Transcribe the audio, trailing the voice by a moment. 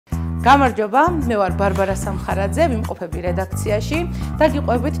გამარჯობა, მე ვარ ბარბარა სამხარაძე, ვიმყოფები რედაქციაში და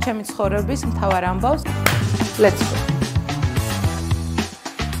გიყვებით ჩემი ცხოვრების მთავარ ამბავს. Let's go.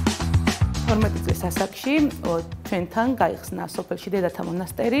 12 წლის ასაკში ჩვენთან გაიხსნა სოფელში დედათა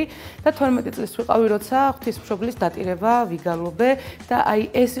მონასტერი და 12 წლის ვიყავი, როცა ღვთისმშობლის დატირება ვიგალობე და აი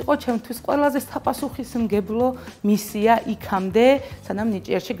ეს იყო ჩემთვის ყველაზე საპასუხისმგებლო მისია იქამდე, სანამ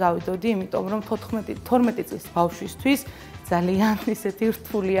ნიჭიერში გავიდოდი, იმიტომ რომ 12 წლის ბავშვისთვის ძალიან ისეთი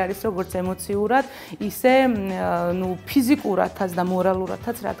რთული არის როგორც ემოციურად, ისე ფიზიკურადაც და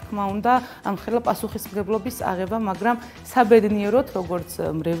მორალურადაც, რა თქმა უნდა, ამხელა პასუხისმგებლობის აღება, მაგრამ საბედნიეროდ, როგორც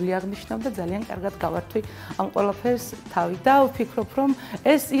მრევლი აღნიშნავდა, ძალიან კარგად გავართვი ამ ყველაფერს თავი და ვფიქრობ, რომ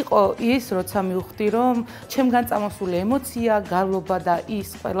ეს იყო ის, როცა მივხვდი, რომ ჩემგან წამოსული ემოცია, გალობა და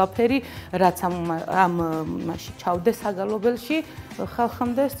ის ყველაფერი, რაც ამაში ჩავდე საგალობელში,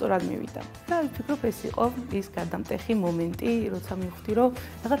 ხალხამდე სწორად მივიდა. და ვფიქრობ, ეს იყო ის გადამტეხი მომენტი, როცა მივხვდი, რომ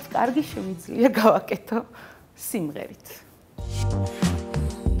რაღაც კარგი შემიძლია გავაკეთო სიმღერით.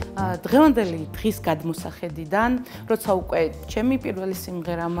 დღევანდელი დღის გადმოსახედიდან, როცა უკვე ჩემი პირველი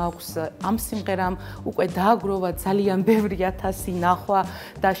სიმღერა მაქვს, ამ სიმღერამ უკვე დააგროვა ძალიან ბევრი ათასი ნახვა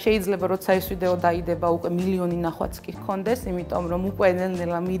და შეიძლება როცა ეს ვიდეო დაიდება, უკვე მილიონი ნახვაც კი ჰქონდეს, იმიტომ რომ უკვე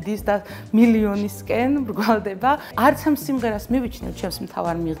ნელ-ნელა მიდის და მილიონისკენ ბრგვალდება. არც ამ სიმღერას მივიჩნევ ჩემს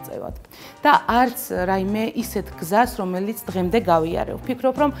მთავარ მიღწევად და არც რაიმე ისეთ გზას, რომელიც დღემდე გავიარებ.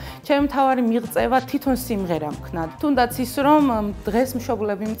 ვფიქრობ, რომ ჩემი მთავარი მიღწევა თვითონ სიმღერა მქნა. თუნდაც ის, რომ დღეს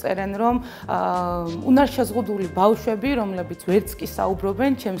მშობლები წერენ, რომ უნარშეზღუდული ბავშვები, რომლებიც ვერც კი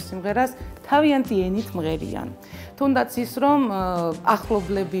საუბრობენ, ჩემს სიმღერას თავიანთი ენით მღერიან. თუნდაც ის, რომ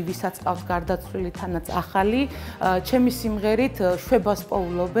ახლობლები, ვისაც ყავს გარდაცვლილი თანაც ახალი, ჩემი სიმღერით შვებას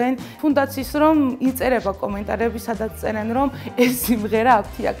პოულობენ. თუნდაც ის, რომ იწერება კომენტარები, სადაც წერენ, რომ ეს სიმღერა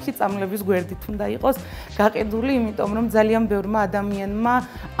აფთიაქში წამლების გვერდით უნდა იყოს გაყიდული, იმიტომ რომ ძალიან ბევრმა ადამიანმა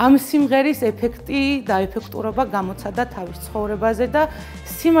ამ სიმღერის ეფექტი და ეფექტურობა გამოცადა თავის ცხოვრებაზე და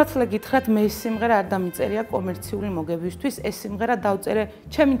სიმართლე გითხრათ, მე ეს სიმღერა არ დამიწერია კომერციული მოგებისთვის, ეს სიმღერა დავწერე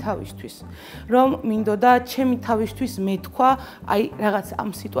ჩემი თავისთვის. რომ მინდოდა ჩემი თავისთვის მეთქვა, აი რაღაც ამ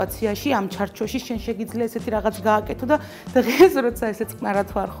სიტუაციაში, ამ ჩარჩოში შენ შეგიძლია ესეთი რაღაც გააკეთო და დღეს როცა ესე წყნარად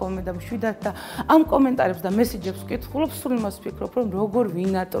ვარ ხოლმე და მშვიდად და ამ კომენტარებს და მესიჯებს ვკითხულობ, სულ იმას ვფიქრობ, რომ როგორ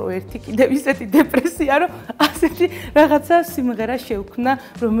ვინატრო ერთი კიდევ ისეთი დეპრესია, რომ ასეთი რაღაცა სიმღერა შევქმნა,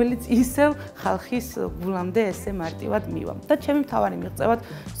 რომელიც ისევ ხალხის გულამდე ესე მარტივად მივა. და ჩემი მთავარი მიღწევად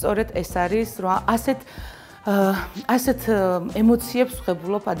სწორედ ეს არის, რომ ასეთ ემოციებს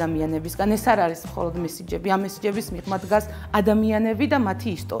ვღებულობ ადამიანებისგან. ეს არ არის მხოლოდ მესიჯები, ამ მესიჯების მიღმა დგას ადამიანები და მათი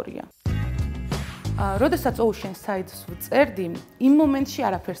ისტორია. როდესაც Ocean Sides ვწერდი, იმ მომენტში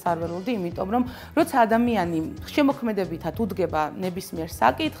არაფერს არ ველოდი, იმიტომ რომ როცა ადამიანი შემოქმედებითად უდგება ნებისმიერ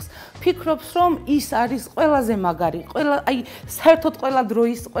საკითხს, ფიქრობს, რომ ის არის ყველაზე მაგარი, აი საერთოდ ყველა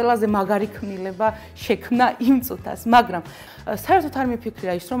დროის ყველაზე მაგარი ქმნილება შექმნა იმ წუთას, მაგრამ საერთოდ არ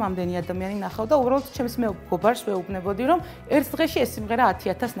მიფიქრია ის, რომ ამდენი ადამიანი ნახავ და უბრალოდ ჩემს მეგობარს ვეუბნებოდი, რომ ერთ დღეში ეს სიმღერა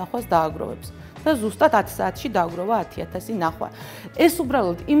 10,000 ნახვას დააგროვებს. და ზუსტად 10 საათში დააგროვა 10,000 ნახვა. ეს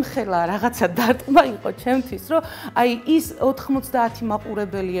უბრალოდ იმხელა რაღაცა დარტყმა იყო ჩემთვის, რომ აი ის 90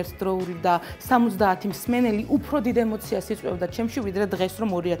 მაყურებელი ერთდროული და 70 მსმენელი უფრო დიდ ემოციას იწვევდა ჩემში, ვიდრე დღეს რომ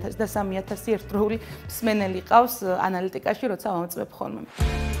 2,000 და 3,000 ერთდროული მსმენელი ყავს ანალიტიკაში, როცა ვამოწმებ ხოლმე.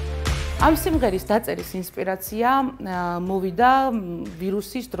 ამ სიმღერის დაწერის ინსპირაცია მოვიდა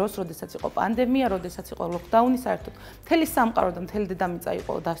ვირუსის დროს, როდესაც იყო პანდემია, როდესაც იყო ლოკდაუნი, საერთოდ მთელი სამყარო და მთელი დედამიწა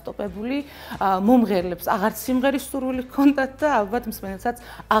იყო დასტოპებული. მომღერლებს აღარც სიმღერის სურვილი ჰქონდათ და ალბათ მსმენელსაც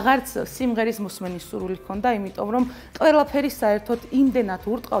აღარც სიმღერის მოსმენის სურვილი ჰქონდა, იმიტომ რომ ყველაფერი საერთოდ იმდენად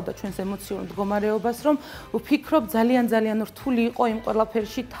ურტყავდა ჩვენს ემოციურ მდგომარეობას, რომ ვფიქრობ ძალიან რთული იყო იმ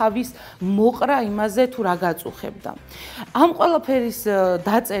ყველაფერში თავის მოყრა იმაზე თუ რა გაწუხებდა. ამ ყველაფერის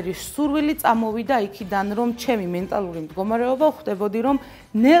დაწერის სურვილი წამოვიდა იქიდან, რომ ჩემი მენტალური მდგომარეობა ხვდებოდი, რომ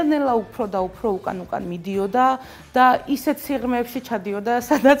ნელ-ნელა უფრო და უფრო უკან მიდიოდა და ისეთ სიღრმეებში ჩადიოდა,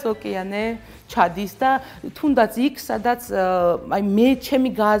 სადაც ოკეანე ჩადის და თუნდაც იქ, სადაც აი მე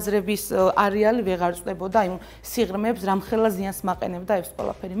ჩემი გააზრების არეალი ვეღარ წვდებოდა იმ სიღრმეებს, რამხელა ზიანს მაყენებდა ეს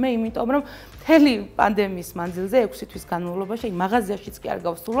ყველაფერი. მე იმიტომ რომ მთელი პანდემიის მანძილზე 6 თვის განმავლობაში მაღაზიაშიც კი არ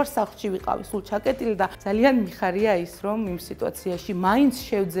გავსულვარ, სახლში ვიყავი, სულ ჩაკეტილი და ძალიან მიხარია ის, რომ იმ სიტუაციაში მაინც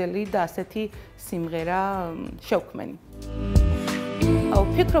შევძელი და ასეთი სიმღერა შევქმენი.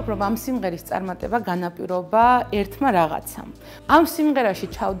 ვფიქრობ, რომ ამ სიმღერის წარმატება განაპირობა ერთმა რაღაცამ. ამ სიმღერაში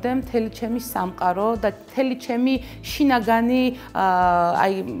ჩავდე მთელი ჩემი სამყარო და მთელი ჩემი შინაგანი,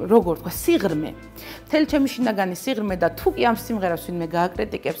 როგორ თქვა, სიღრმე. მთელი ჩემი შინაგანი სიღრმე და თუ კი ამ სიმღერას ვინმე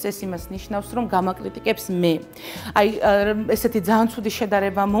გააკრიტიკებს, ეს იმას ნიშნავს, რომ გამაკრიტიკებს მე. ესეთი ძალიან ცუდი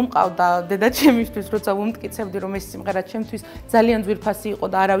შედარება მომყავდა დედაჩემისთვის, როცა ვუმტკიცებდი, რომ ეს სიმღერა ჩემთვის ძალიან ძვირფასი იყო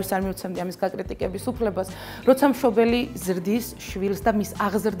და არავის არ მივცემდი ამის გაკრიტიკების უფლებას, როცა მშობელი ზრდის შვილს და მის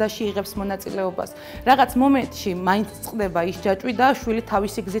აღზრდაში იღებს მონაწილეობას. რაღაც მომენტში მაინც წყდება ის ჯაჭვი და შვილი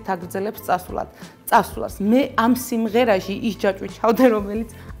თავისი გზით აგრძელებს წასვლას. მე ამ სიმღერაში ის ჯაჭვი ჩავდე, რომელიც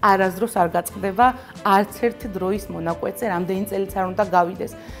არასდროს არ გაწყდება არც ერთი დროის მონაკვეთზე, რამდენი წელიც არ უნდა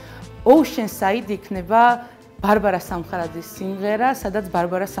გავიდეს. Ocean Side იქნება ბარბარა სამხარაძის სიმღერა, სადაც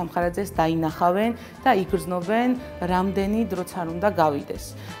ბარბარა სამხარაძეს დაინახავენ და იგრძნობენ რამდენი დროც არ უნდა გავიდეს.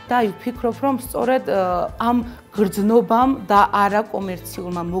 და ვფიქრობ, რომ სწორედ ამ გრძნობამ და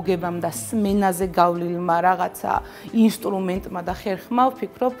არაკომერციულმა მოგებამ და სმენაზე გავლილმა რაღაცა ინსტრუმენტმა და ხერხმა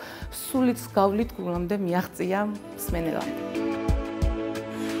ვფიქრობ, სულით გავლით გულამდე მიაღწია მსმენელამდე.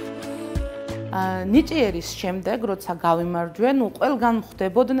 ნიჭიერის შემდეგ, როცა გავიმარჯვენ, ყველგან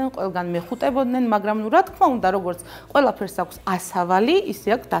ხვდებოდნენ, ყველგან მეხუტებოდნენ, მაგრამ რა თქმა უნდა, როგორც ყველაფერს აქვს ასავალი,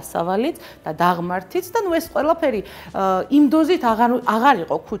 ისე აქვს დასავალიც და დაღმართიც და ეს ყველაფერი იმ დოზით აღარ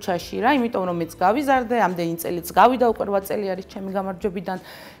იყო ქუჩაში რა, იმიტომ რომ მეც გავიზარდე, ამდენი წელიც გავიდა, უკვე 8 წელი არის ჩემი გამარჯვებიდან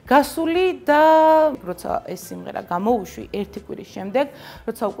გასული და როცა ეს სიმღერა გამოუშვი ერთი კვირის შემდეგ,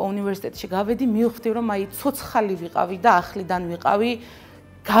 როცა უკვე უნივერსიტეტში გავედი, მივხვდი, რომ ცოცხალი ვიყავი და ახლიდან ვიყავი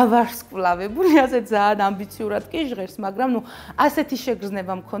გავარსკვლავებული, ასე ძალიან ამბიციურად კი ჟღერს, მაგრამ ასეთი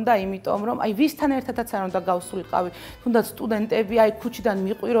შეგრძნება მქონდა, იმიტომ რომ ვისთან ერთადაც არ უნდა გავსულიყავი, თუნდაც სტუდენტები ქუჩიდან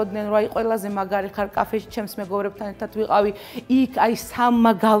მიყვიროდნენ, რომ ყველაზე მაგარი ხარ კაფეში ჩემს მეგობრებთან ერთად ვიყავი, იქ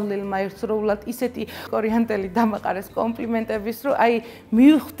სამმა გავლელმა ერთდროულად ისეთი კორიანტელი დამაყარეს კომპლიმენტების, რომ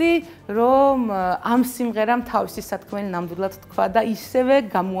მივხვდი, რომ ამ სიმღერამ თავისი სათქმელი ნამდვილად თქვა და ისევე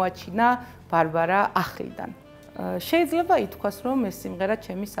გამოაჩინა ბარბარა ახლიდან. შეიძლება ითქვას, რომ ეს სიმღერა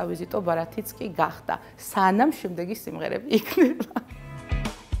ჩემი სავიზიტო ბარათიც კი გახდა, სანამ შემდეგი სიმღერები იქნება.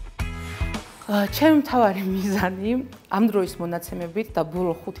 ჩემი მთავარი მიზანი ამ დროის მონაცემებით და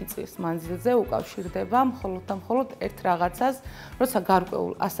ბოლო 5 წლის მანძილზე უკავშირდება მხოლოდ და მხოლოდ ერთ რაღაცას, როცა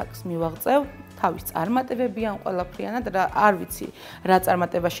გარკვეულ ასაკს მივაღწევ, თავის წარმატებები ან ყველაფრიანად და არ ვიცი რა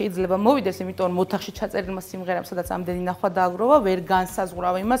წარმატება შეიძლება მოვიდეს, იმიტომ რომ ოთახში ჩაწერილმა სიმღერამ, სადაც ამდენი ნახვა დააგროვა, ვერ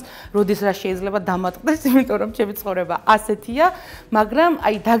განსაზღვრავ იმას, როდის რა შეიძლება დამატყდეს, იმიტომ რომ ჩემი ცხოვრება ასეთია, მაგრამ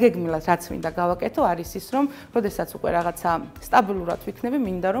დაგეგმილად რაც მინდა გავაკეთო, არის ის, რომ როდესაც უკვე რაღაცა სტაბილურად ვიქნები,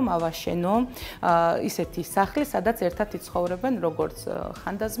 მინდა რომ ავაშენო ისეთი სახლი, სადაც ერთად იცხოვრებენ როგორც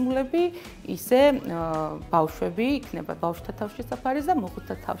ხანდაზმულები, ისე ბავშვები, იქნება ბავშვთა თავშესაფარიც და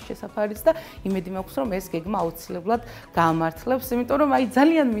მოხუცთა თავშესაფარიც და იმედი მაქვს, რომ ეს გეგმა აუცილებლად გაამართლებს, იმიტომ რომ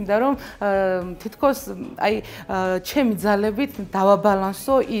ძალიან მინდა რომ თითქოს ჩემი ძალებით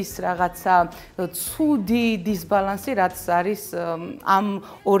დავაბალანსო ის რაღაცა ცუდი დისბალანსი, რაც არის ამ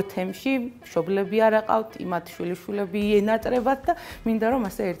ორ თემში, მშობლები არ აყავთ, იმათ შვილიშვილები იენატრებათ და მინდა რომ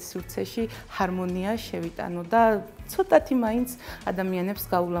ასე ერთ სივრცეში ჰარმონია შევიტანო და ცოტათი მაინც ადამიანებს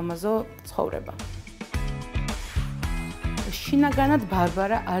გაულამაზო ცხოვრება. შინაგანად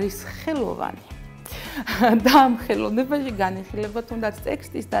ბარბარა არის ხელოვანი და ამ ხელოვნებაში განიხილება თუნდაც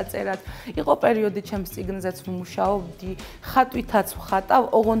ტექსტის დაწერაც. იყო პერიოდი ჩემს წიგნზეც ვმუშაობდი, ხატვითაც ვხატავ,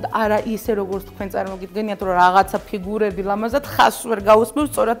 ოღონდ არა ისე როგორც თქვენ წარმოგიდგენიათ, რომ რაღაცა ფიგურები ლამაზად ხაზს ვერ გაუსმევ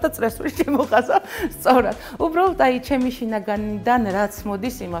სწორად და წრეს ვერ შემოხაზა სწორად. უბრალოდ ჩემი შინაგანიდან რაც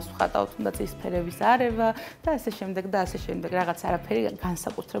მოდის, იმას ვხატავ, თუნდაც ის ფერების არევა და ასე შემდეგ და ასე შემდეგ, რაღაც არაფერი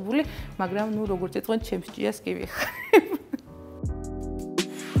განსაკუთრებული, მაგრამ როგორც იტყვენ, ჩემს ჭიას კი ვიხარ.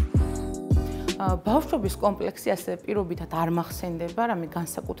 ბავშვობის კომპლექსი ასე პირობითად არ მახსენდება, რამე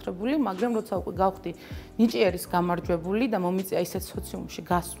განსაკუთრებული, მაგრამ როცა უკვე გავხდი ნიჭიერის გამარჯვებული და მომიწია ისეთ სოციუმში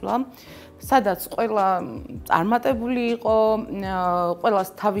გასვლა, სადაც ყველა წარმატებული იყო, ყველას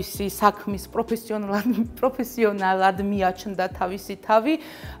თავისი საქმის პროფესიონალად მიაჩნდა თავისი თავი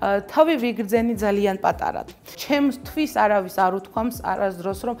ვიგრძენი ძალიან პატარად. ჩემთვის არავის არ უთქვამს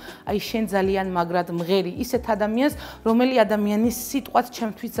არასდროს, რომ შენ ძალიან მაგრად მღერი, ისეთ ადამიანს, რომელი ადამიანის სიტყვაც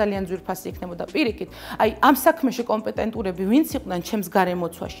ჩემთვის ძალიან ძვირფასი იქნებოდა. პირიქით, ამ საქმეში კომპეტენტურები ვინც იყვნენ ჩემს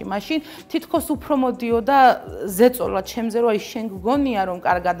გარემოცვაში, მაშინ თითქოს უფრო მოდიოდა ზეწოლა ჩემზე, რომ შენ გგონია რომ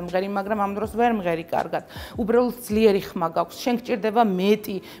კარგად მღერი, მაგრამ ამ დროს ვერ მღერი კარგად. უბრალოდ ძლიერი ხმა გაქვს. შენ გჭირდება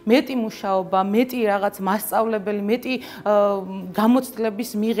მეტი მუშაობა, მეტი რაღაც მასწავლებელი, მეტი გამოცდილების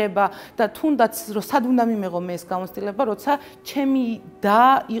მიღება და თუნდაც რომ სად უნდა მიმეღო მე ეს გამოცდილება, როცა ჩემი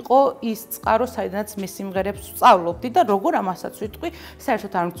და იყო ის წყარო, საიდანაც მე სიმღერებს ვსწავლობდი და როგორ ამასაც ვიტყვი,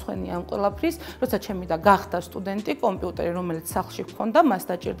 საერთოდ არ მწვენია ამ ყველაფრის. როცა ჩემი და გახდა სტუდენტი, კომპიუტერი, რომელიც სახლში ჰქონდა, მას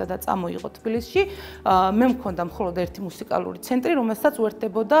დაჭირდა და წამოიღო თბილისში. მე მქონდა მხოლოდ ერთი მუსიკალური ცენტრი, რომელსაც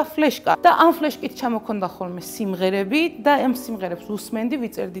უერთდებოდა ფლეშკა. და ამ ფლეშკით ჩამოქონდა ხოლმე სიმღერები და ამ სიმღერებს უსმენდი,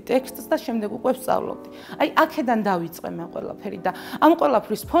 ვიწერდი ტექსტს და შემდეგ უკვე ვსწავლობდი. აი, აქედან დავიწყე მე ყველაფერი და ამ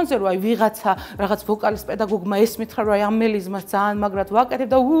ყველაფრის ფონზე რომ აი ვიღაცა რაღაც ვოკალის პედაგოგმა ესმით რა, რომ აი ამ მელიზმას ძალიან მაგრად ვაკეთებ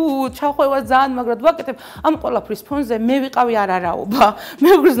და ჩახვევას ძალიან მაგრად ვაკეთებ, ამ ყველაფრის ფონზე მე ვიყავი არარაობა.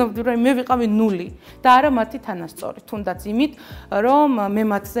 მე ვგრძნობდი რომ მე ვიყავი ნული და არა მათი თანასწორი, თუნდაც იმით, რომ მე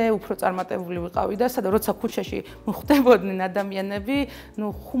მათზე უფრო წარმატებული ვიყავი და სადა როცა ქუჩაში მოხვდებოდნენ ადამიანები, ნუ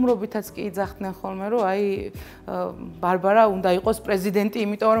ხუმრობითაც კი იძახდნენ ხოლმე, რომ აი ბარბარა უნდა იყოს პრეზიდენტი,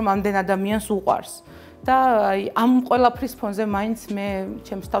 იმიტომ რომ ამდენ ადამიანს უყვარს. და აი ამ ყველაფრის ფონზე მაინც მე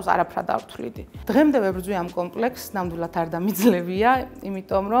ჩემს თავს არაფრად არ ვთვლიდი. დღემდე ვებრძვი ამ კომპლექსს, ნამდვილად არ დამიძლებია,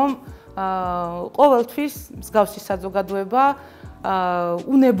 იმიტომ რომ ყოველთვის მსგავსი საზოგადოება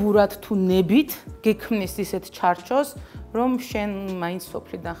უნებურად თუ ნებით გექმნის ისეთ ჩარჩოს, რომ შენ მაინც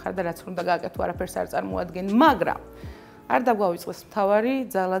სოფლიდან ხარ და რაც უნდა გააკეთო, არაფერს არ წარმოადგენ, მაგრამ არ დაგვავიწყდეს მთავარი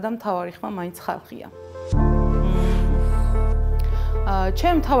ძალა და მთავარი ხმა მაინც ხალხია.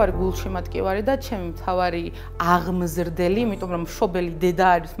 ჩემი მთავარი გულშემატკივარი და ჩემი მთავარი აღმზრდელი, იმიტომ რომ მშობელი დედა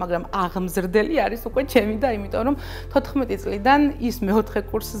არის, მაგრამ აღმზრდელი არის უკვე ჩემი და იმიტომ რომ 14 წლიდან ის მეოთხე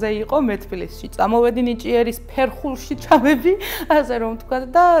კურსზე იყო, მე თბილისში წამოვედი ნიჭიერის ფერხულში ჩავედი, ასე რომ ვთქვა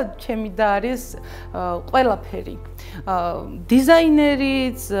და ჩემი და არის ყველაფერი.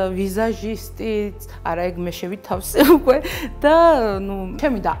 დიზაინერიც, ვიზაჟისტიც, არა ეგ მე შევითავსე უკვე და ნუ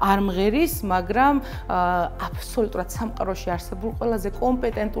ჩემი და არ მღერის, მაგრამ აბსოლუტურად სამყაროში არსებულ ყველაზე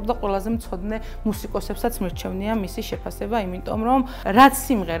კომპეტენტურ და ყველაზე მცოდნე მუსიკოსებსაც მირჩევნია მისი შეფასება, იმიტომ რომ რაც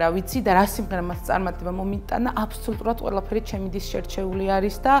სიმღერა ვიცი და რა სიმღერა მას წარმატება მომიტანა, აბსოლუტურად ყველაფერი ჩემი დის შერჩეული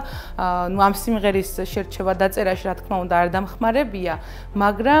არის და ნუ ამ სიმღერის შერჩევა დაწერაში რა თქმა უნდა არ დამხმარებია,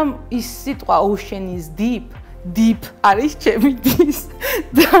 მაგრამ ის სიტყვა Ocean is deep არის ჩემი დის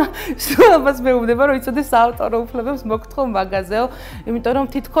და სულაც მეუბნება რომ იცოდეს საავტორო უფლებებს მოგთხოვ მაგაზეო, იმიტომ რომ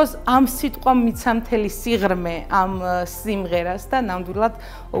თითქოს ამ სიტყვამ მიცა მთელი სიღრმე ამ სიმღერას და ნამდვილად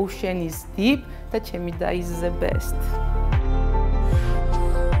Ocean is deep და ჩემი და is the best.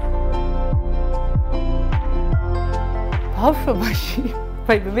 ბავშვობაში,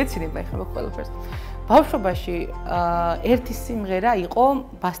 მეცინებ ახლა ყველაფერს. ბავშვობაში ერთი სიმღერა იყო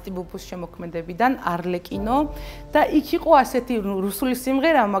ბასტიბუბუს შემოქმედებიდან არლეკინო და იქ იყო ასეთი რუსული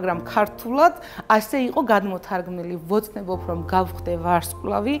სიმღერა, მაგრამ ქართულად ასე იყო გადმოთარგმნილი. ვოცნებობ რომ გავხდე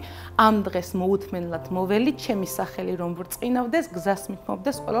ვარსკვლავი, ამ დღეს მოუთმენლად მოველი, ჩემი სახელი რომ ვრწყინავდეს, გზას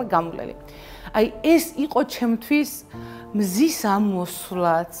მithმობდეს ყველა გამულელი. აი ეს იყო ჩემთვის მზის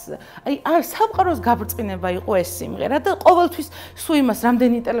ამოსვლაც. აი სამყაროს გაბრწყინება იყო ეს სიმღერა და ყოველთვის სულ იმას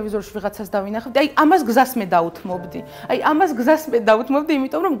რამდენი ტელევიზორში ვიღაცას დავინახავდი, აი ამას გზას მე დაუთმობდი. აი ამას გზას მე დაუთმობდი,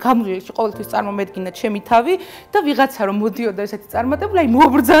 იმიტომ რომ გამვლელში ყოველთვის წარმომედგინა ჩემი თავი და ვიღაცა რომ მოდიოდა ესეთი წარმატებული, აი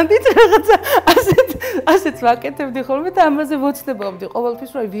მოვბრძანდით რაღაცა ასეც ვაკეთებდი ხოლმე და ამაზე ვოცნებობდი ყოველთვის,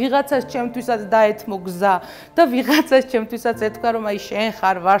 რომ აი ვიღაცას ჩემთვისაც დაეთმო გზა და ვიღაცას ჩემთვისაც ეთქვა რომ აი შენ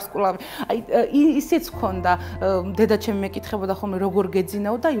ხარ ვარსკვლავი. აი ისეც ხონდა დედა ჩემი მეკითხებოდა ხოლმე როგორ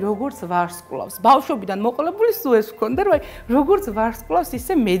გეძინაო და აი როგორც ვარსკვლავს. ბავშვობიდან მოყოლებული სულ ეს ხონდა რომ აი როგორც ვარსკვლავს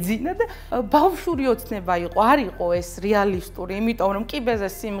ისე მეძინა და ბავშვური ოცნება იყო, არ იყო ეს რეალისტური, იმიტომ რომ კიბეზე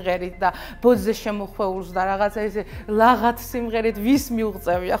სიმღერით და ბოძზე შემოხვეულს და რაღაცა ესე ლაღათ სიმღერით ვის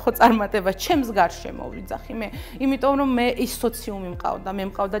მიუღწევია ხო წარმატება ჩემს გარშემო ვიძახი მე, იმიტომ რომ მე ის სოციუმი მყავდა, მე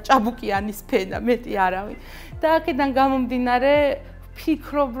მყავდა ჭაბუკიანის ფენა, მეტი არავინ. და აქედან გამომდინარე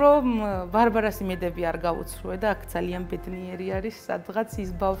ფიქრობ რომ ბარბარას იმედები არ გაუცრუე და აქ ძალიან ბედნიერი არის სადღაც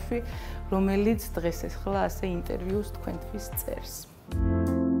ის ბავშვი, რომელიც დღეს ახლა ასე ინტერვიუს თქვენთვის წერს.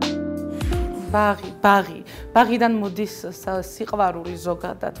 ბაღიდან მოდის სიყვარული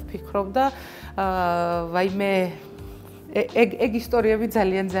ზოგადად ვფიქრობ და ვაიმე ეგ ისტორიები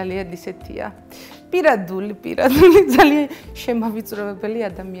ძალიან ისეთია. პირადული ძალიან შემავიწროვებელი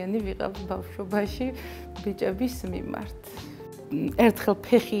ადამიანი ვიყავ ბავშვობაში ბიჭების მიმართ. ერთხელ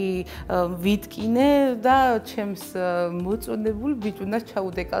ფეხი ვიტკინე და ჩემს მოწონებულ ბიჭუნას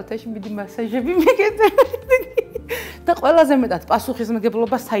ჩაუდე კალთაში, მიდი მასაჟები მეკეთე. და ყველაზე მეტად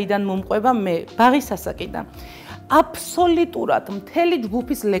პასუხისმგებლობა საიდან მომყვება მე, ბაღის ასაკიდან. აბსოლუტურად მთელი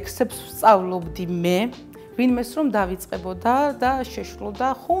ჯგუფის ლექსებს ვსწავლობდი მე, ვინმეს რომ დავიწყებოდა და შეშლოდა,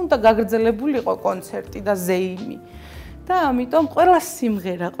 ხო უნდა გაგრძელებულიყო კონცერტი და ზეიმი. და ამიტომ ყველა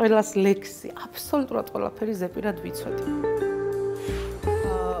სიმღერა, ყველა ლექსი, აბსოლუტურად ყველაფერი ზეპირად ვიცოდი.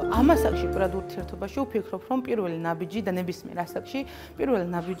 ამ ასაკში პირად ურთიერთობაში ვფიქრობ, რომ პირველი ნაბიჯი და ნებისმიერ ასაკში პირველი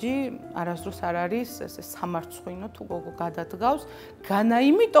ნაბიჯი არასდროს არ არის ესე სამარცხვინო თუ გოგო გადადგავს, განა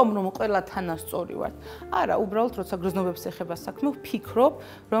იმიტომ რომ ყველა თანასწორი ვართ. არა, უბრალოდ როცა გრძნობებს ეხება საქმე, ვფიქრობ,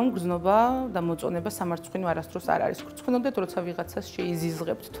 რომ გრძნობა და მოწონება სამარცხვინო არასდროს არ არის. გრძნობდეთ, როცა ვიღაცას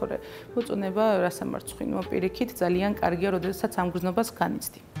შეიზიზღებთ, თორე მოწონება რა სამარცხვინოა, პირიქით ძალიან კარგია, როდესაც ამ გრძნობას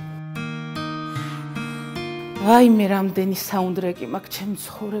განიცდი. აი მე რამდენი საუნდტრეკი მაქვს ჩემი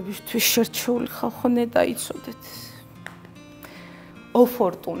ცხოვრებისთვის შერჩეული ხალხონე დაიცოდეთ.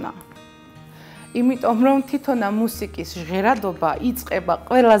 ოფორტუნა. იმიტომ რომ თვითონ ამ მუსიკის ჟღერადობა იწყება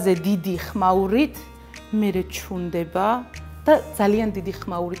ყველაზე დიდი ხმაურით, მერე ჩუნდება და ძალიან დიდი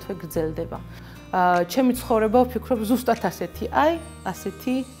ხმაურით გრძელდება. ჩემი ცხოვრება ვფიქრობ ზუსტად ასეთი,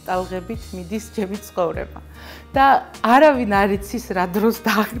 ასეთი ტალღებით მიდის ჩემი ცხოვრება. და არავინ არ იცის რა დროს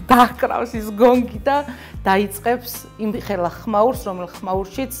დაჰკრავს ის გონგი და დაიწყებს იმ ხელა ხმაურს, რომელ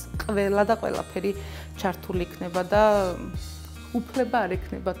ხმაურშიც ყველა და ყველაფერი ჩართული იქნება და უფლება არ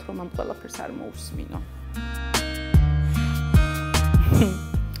ექნებათ, რომ ამ ყველაფერს არ მოусმინო.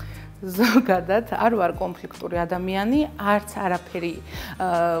 ზოგადად არ ვარ კონფლიქტური ადამიანი, არც არაფერი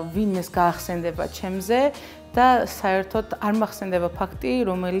ვინმეს გაახსენდება ჩემზე და საერთოდ არ მახსენდება ფაქტი,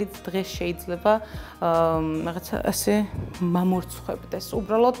 რომელიც დღეს შეიძლება რაღაცა ასე მამორცხვებდეს.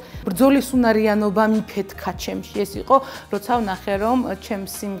 უბრალოდ ბრძოლის უნარიანობა მიფეთქა ჩემში. ეს იყო, როცა ვნახე, რომ ჩემ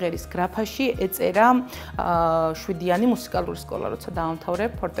სიმღერის გრაფაში ეწერა 7-იანი მუსიკალური სკოლა, როცა დაამთავრე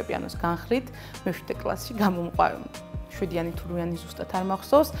ფორტეპიანოს განხრით, მე-7 კლასში გამომყვა 7-იანი თუ 8-იანი ზუსტად არ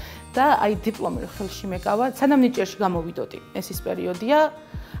მახსოვს და აი დიპლომი ხელში მეკავა, სანამ ნიჭიერში გამოვიდოდი. ეს ის პერიოდია,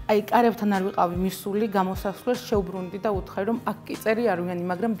 აი კარებთან არ ვიყავი მისული, გამოსასვლელს შევბრუნდი და უთხრე რომ აქ კი წერი არ ვიანი,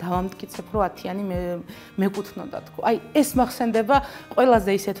 მაგრამ დავამტკიცებ რომ 10-იანი მეკუთვნოდა თქო. აი ეს მახსენდება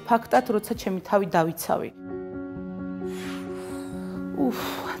ყველაზე ისეთ ფაქტად, როცა ჩემი თავი დავიცავი.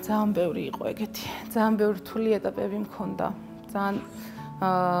 ძალიან ბევრი იყო ეგეთი. ძალიან ბევრი რთული ეტაპები მქონდა. ძალიან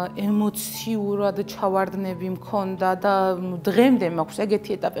ემოციურად ჩავარდნები მქონდა და დღემდე მაქვს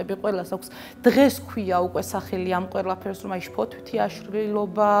ეგეთი ეტაპები, ყველას აქვს დღეს ქვია უკვე სახელი ამ ყველაფერს, რომ აი შფოთვითი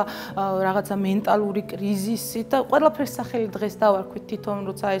აშლილობა, რაღაცა მენტალური კრიზისი და ყველაფერს სახელი დღეს დავარქვით თვითონ,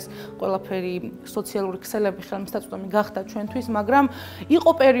 როცა ეს ყველაფერი სოციალური ქსელები ხელმისაწვდომი გახდა ჩვენთვის, მაგრამ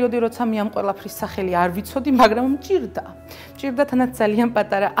იყო პერიოდი, როცა მე ამ ყველაფრის სახელი არ ვიცოდი, მაგრამ მჭირდა თანაც ძალიან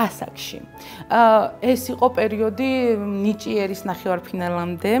პატარა ასაკში. ეს იყო პერიოდი ნიჭიერის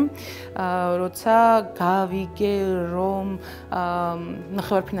ნახევარფინალამდე, როცა გავიგე, რომ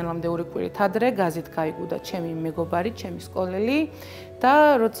ნახევარფინალამდე 2 კვირით ადრე გაზეთ გაიგუდა ჩემი მეგობარი, ჩემი სკოლელი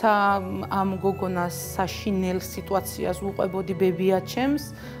და როცა ამ გოგონას საშინელ სიტუაციას უყვებოდი ბებია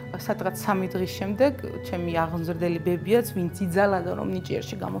ჩემს, სადღაც 3 დღის შემდეგ ჩემი აღმზრდელი ბებიაც, ვინც იძალა რომ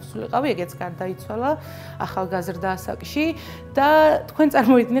ნიჭიერში გამოსულიყავი, ეგეც გარდაიცვალა ახალგაზრდა ასაკში და თქვენ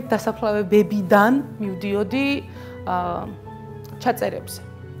წარმოიდგინეთ დასაფლავებებიდან მივდიოდი ჩაწერებზე.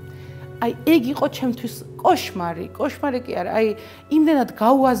 აი ეგ იყო ჩემთვის კოშმარი კი არა, აი იმდენად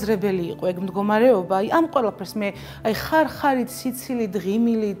გაუაზრებელი იყო ეგ მდგომარეობა, აი ამ ყველაფერს მე აი ხარ-ხარით, სიცილით,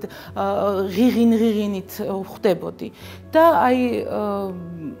 ღიმილით, ღიღინით ვხვდებოდი და აი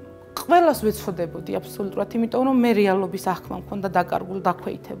ყველას ვეცოდებოდი აბსოლუტურად, იმიტომ რომ მე რეალობის აღქმა მქონდა დაკარგული,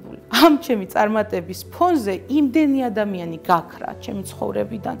 დაქვეითებული. ამ ჩემი წარმატების ფონზე იმდენი ადამიანი გაქრა ჩემი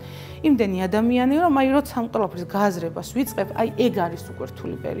ცხოვრებიდან, იმდენი ადამიანი, რომ აი როცა ამ ყველაფრის გააზრებას ვიწყებ, აი ეგ არის უკვე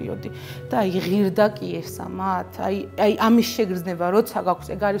რთული პერიოდი და აი ღირდა კი ესა მათ, აი ამის შეგრძნება როცა გაქვს,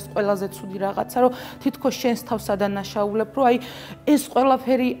 ეგ არის ყველაზე ცუდი რაღაცა, რომ თითქოს შენს თავს ადანაშაულებ, რომ აი ეს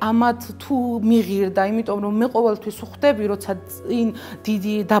ყველაფერი ამათ თუ მიღირდა, იმიტომ რომ მე ყოველთვის ვხვდები, როცა წინ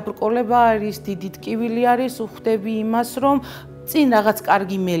დიდი დაბრკოლება არის, დიდი ტკივილი არის, ვხვდები იმას, რომ წინ რაღაც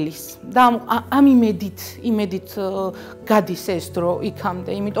კარგი მელის და ამ იმედით გადის ეს დრო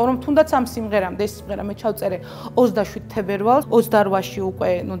იქამდე, იმიტომ რომ თუნდაც ამ სიმღერამდე, ეს სიმღერა მე ჩავწერე 27 თებერვალს, 28-ში უკვე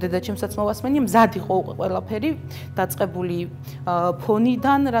ნუ დედაჩემსაც მოვასმენია, მზად იყო უკვე ყველაფერი, დაწყებული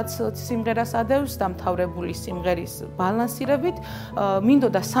ფონიდან, რაც სიმღერას ადევს, დამთავრებული სიმღერის ბალანსირებით,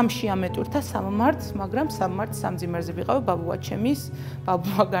 მინდოდა 3-ში ამეტვირთა 3 მარტს, მაგრამ 3 მარტს სამძიმერზე ვიყავი ბაბუა ჩემის,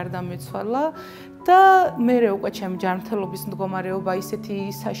 ბაბუა გარდამეცვალა და მერე უკვე ჩემი ჯანმრთელობის მდგომარეობა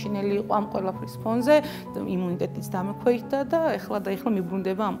ისეთი საშინელი იყო ამ ყველაფრის ფონზე, იმუნიტეტიც დამექვეითდა და ეხლა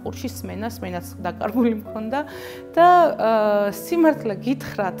მიბრუნდება ამ ყურში სმენაც დაკარგული მქონდა და სიმართლე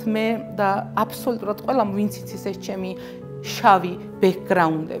გითხრათ მე და აბსოლუტურად ყველამ ვინც იცის ეს ჩემი შავი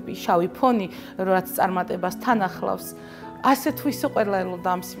ბექგრაუნდები, შავი ფონი, რაც წარმატებას თან ახლავს, ასე თუ ისე ყველა ელოდა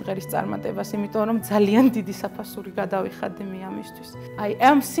ამ სიმღერის წარმატებას, იმიტომ რომ ძალიან დიდი საფასური გადავიხადე მე ამისთვის. აი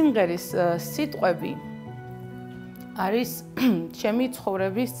ამ სიმღერის სიტყვები არის ჩემი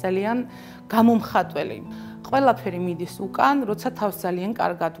ცხოვრების ძალიან გამომხატველი. ყველაფერი მიდის უკან, როცა თავს ძალიან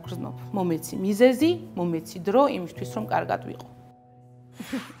კარგად ვგრძნობ. მომეცი მიზეზი, მომეცი დრო იმისთვის, რომ კარგად ვიყო.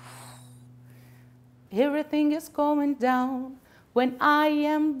 Everything is going down when I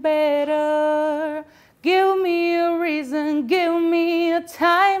am better. Give me a reason, give me a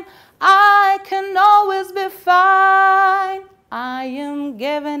time. I can always be fine. I am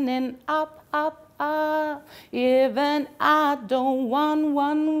giving it up, up, up. Even I don't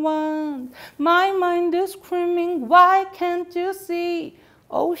want. My mind is screaming, why can't you see?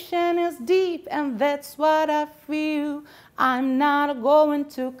 Ocean is deep and that's what I feel. I'm not going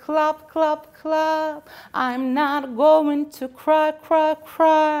to clap, clap, clap. I'm not going to cry, cry,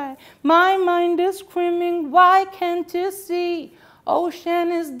 cry. My mind is screaming, why can't you see?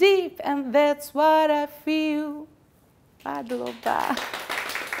 Ocean is deep and that's what I feel. I love that.